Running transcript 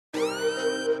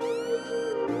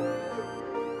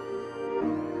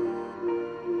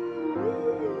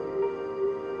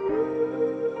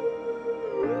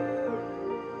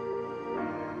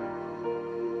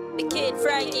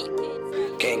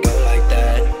Can't go like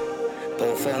that.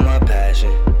 Pull for my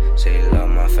passion. Say you love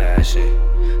my fashion.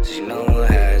 Say no one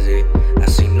has it. I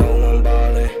see no one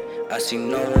ballin'. I see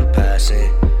no one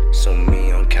passing. So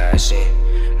me, I'm cashing.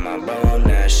 My bro, I'm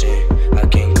gnashing. I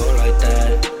can't go like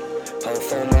that. Pull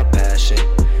for my passion.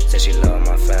 Say she love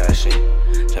my fashion.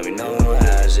 Tell me no one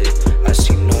has it. I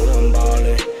see no one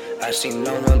ballin'. I see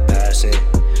no one passing.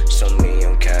 So me,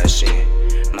 I'm cashing.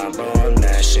 My bro, I'm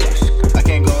gnashing. I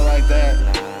can't go like that.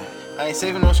 I ain't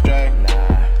saving no strap.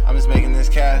 I'm just making this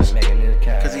cash.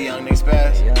 Cause the young niggas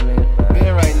fast.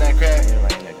 Been writing that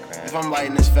crap. If I'm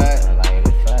lighting this fat,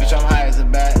 bitch, I'm high as a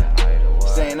bat.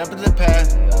 Staying up at the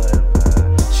path.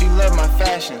 She love my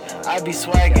fashion. I be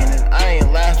swaggin' and I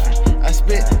ain't laughing. I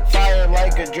spit fire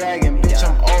like a dragon. Bitch,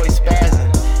 I'm always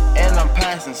spazzing. And I'm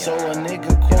passing. So a nigga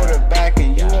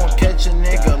quarterbacking. You won't catch a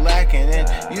nigga lacking. And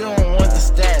you don't want the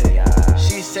static.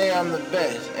 She say I'm the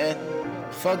best. And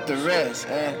fuck the rest.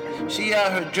 And she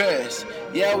out her dress.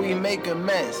 Yeah, we make a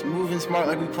mess. Moving smart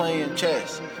like we playing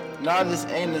chess. Nah, this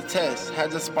ain't a test.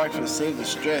 Had the spark for save the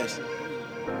stress.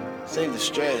 Save the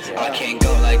stress. I can't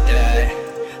go like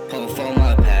that. Pull for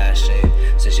my passion.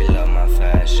 Say she love my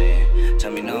fashion.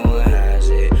 Tell me no one has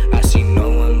it. I see no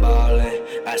one ballin'.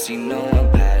 I see no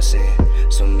one passing.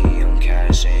 So me, I'm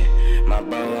cashing. My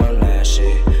bro, I'm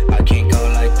gnashing. I can't go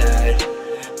like that.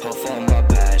 Pull for my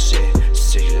passion.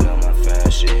 Say she love my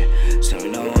fashion. Tell me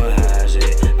no one has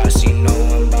it. I see no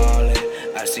one ballin'.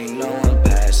 I see no one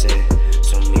passing.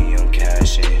 So me, I'm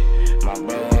cashing. My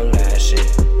bro, I'm gnashing.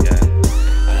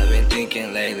 I've been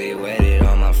thinking lately, where did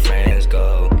all my friends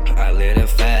go? I live a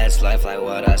fast life like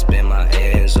what I spend my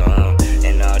hands on.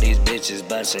 And all these bitches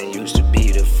bustin' used to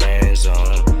be the friend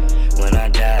zone. When I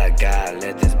die, God,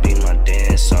 let this be my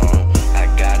dance song. I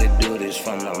gotta do this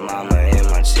for my mama and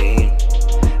my team.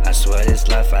 I swear this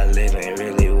life I live ain't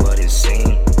really what it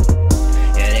seems.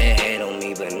 Yeah, they hate on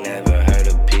me but never heard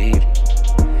a peep.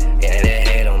 Yeah, they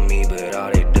hate on me but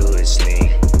all they do is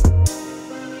sneak.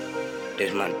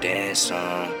 This my dance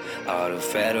song. All the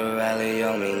federally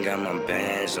on me got my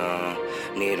bands on.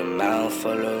 Need a mouth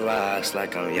full of rocks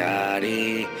like I'm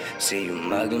Yachty. See you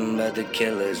mugging but the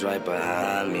killer's right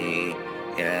behind me.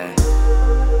 Yeah,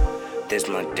 this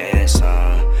my dance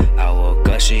song. I woke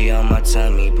up, she on my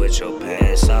tummy, put your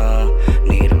pants on.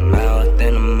 Need a mouth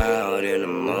and I'm out in the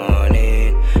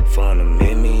morning. Phone him,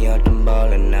 hit me out the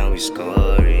ball and now we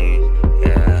scored.